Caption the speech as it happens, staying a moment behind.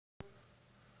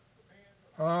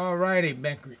Alrighty,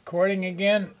 back recording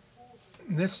again.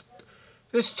 This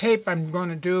tape I'm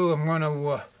going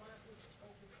to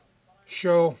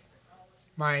show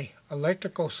my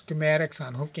electrical schematics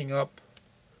on hooking up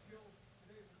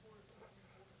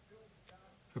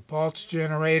the pulse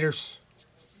generators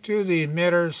to the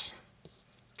emitters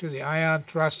to the ion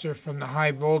thruster from the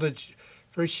high voltage.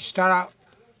 First you start out.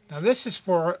 Now this is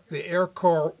for the air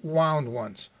core wound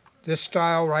ones. This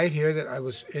style right here that I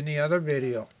was in the other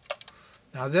video.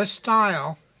 Now this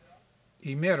style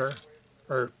emitter,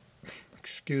 or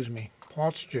excuse me,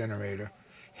 pulse generator,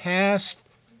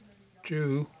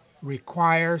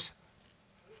 requires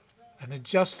an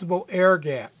adjustable air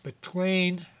gap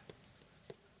between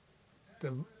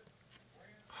the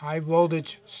high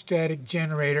voltage static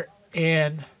generator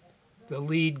and the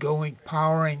lead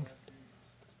powering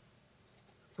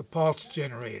the pulse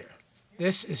generator.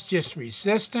 This is just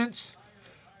resistance.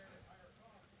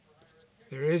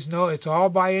 It's all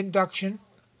by induction,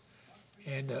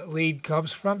 and the lead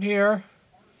comes from here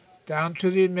down to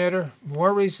the emitter,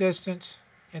 more resistance,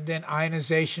 and then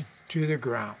ionization to the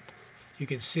ground. You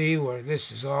can see where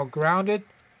this is all grounded,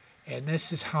 and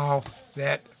this is how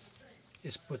that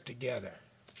is put together.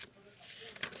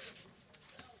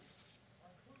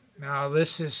 Now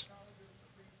this is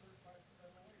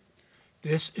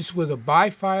with a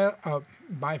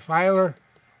bifilar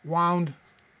wound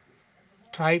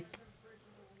type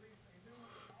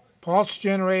pulse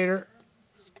generator,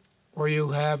 where you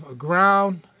have a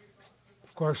ground,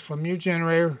 of course, from your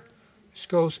generator. This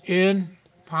goes in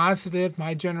positive.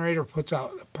 My generator puts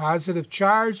out a positive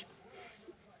charge.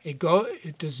 It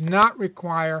does not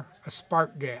require a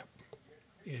spark gap.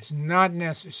 It's not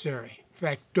necessary. In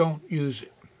fact, don't use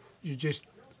it. You're just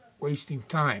wasting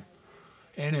time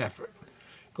and effort.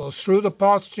 It goes through the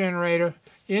pulse generator.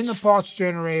 In the pulse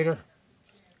generator,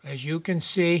 as you can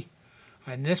see,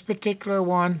 on this particular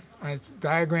one, the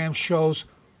diagram shows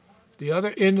the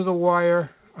other end of the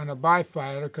wire on a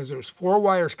bifilar, because there's 4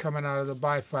 wires coming out of the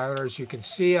bifilar. As you can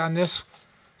see on this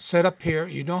setup here,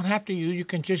 you don't have to use, you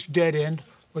can just dead end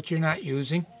what you're not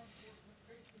using.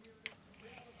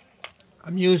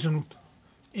 I'm using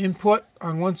input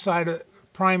on one side of the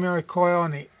primary coil,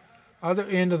 and the other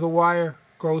end of the wire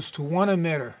goes to one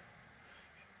emitter.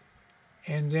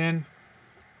 And then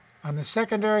on the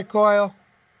secondary coil,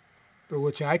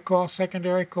 which I call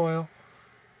secondary coil,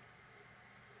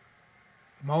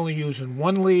 I'm only using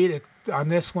one lead on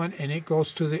this one, and it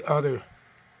goes to the other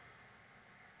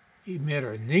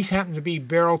emitter. And these happen to be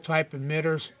barrel type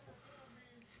emitters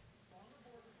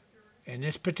in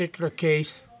this particular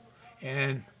case.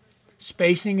 And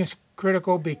spacing is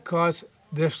critical because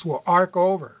this will arc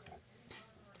over.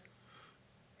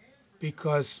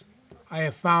 Because I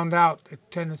have found out the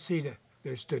tendency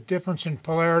there's the difference in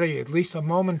polarity, at least a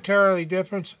momentarily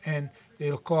difference, and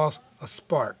it'll cause a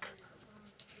spark.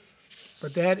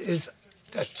 But that is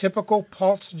a typical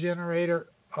pulse generator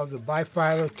of the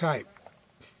bifilar type.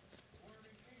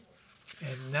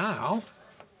 And now,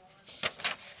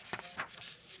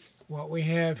 what we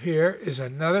have here is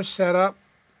another setup.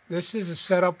 This is a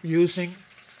setup using,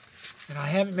 and I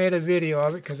haven't made a video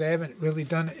of it because I haven't really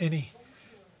done any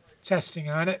testing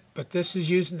on it, but this is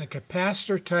using the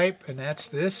capacitor type, and that's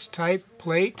this type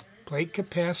plate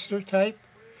capacitor type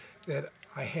that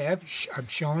I'm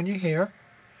showing you here.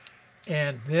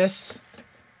 And this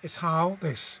is how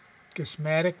the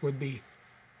schematic would be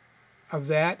of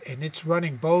that, and it's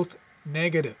running both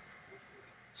negative.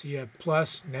 So you have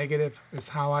plus, negative. That's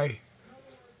how I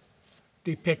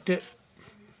depict it.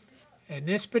 In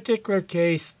this particular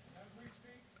case,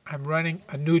 I'm running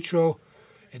a neutral,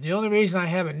 and the only reason I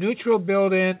have a neutral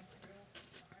built in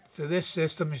to this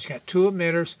system, it's got 2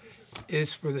 emitters,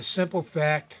 is for the simple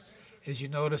fact, as you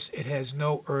notice, it has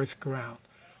no earth ground.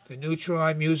 The neutral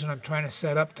I'm using, I'm trying to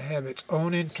set up to have its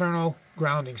own internal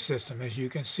grounding system. As you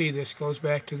can see, this goes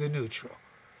back to the neutral.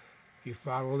 You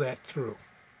follow that through.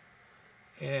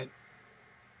 And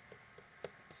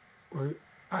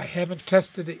I haven't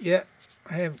tested it yet.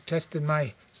 I haven't tested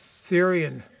my theory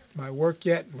and my work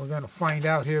yet. We're going to find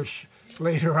out here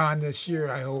later on this year,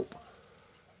 I hope,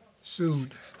 soon.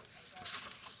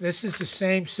 This is the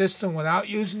same system without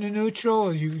using the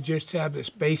neutral. You just have this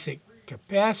basic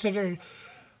capacitor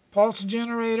pulse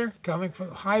generator coming from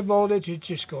high voltage. It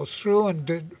just goes through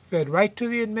and fed right to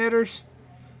the emitters.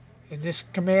 In this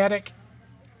schematic,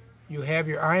 you have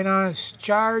your ionized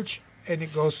charge, and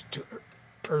it goes to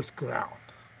earth ground.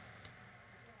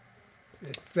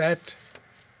 It's that,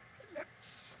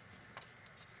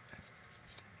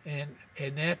 and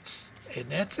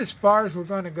that's as far as we're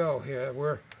going to go here.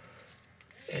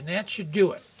 And that should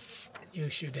do it. You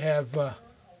should have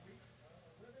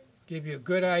give you a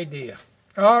good idea.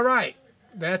 All right,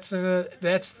 that's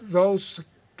those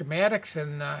schematics,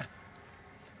 and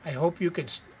I hope you can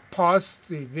pause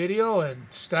the video and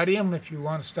study them if you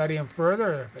want to study them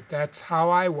further. But that's how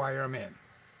I wire them in.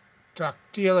 Talk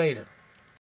to you later.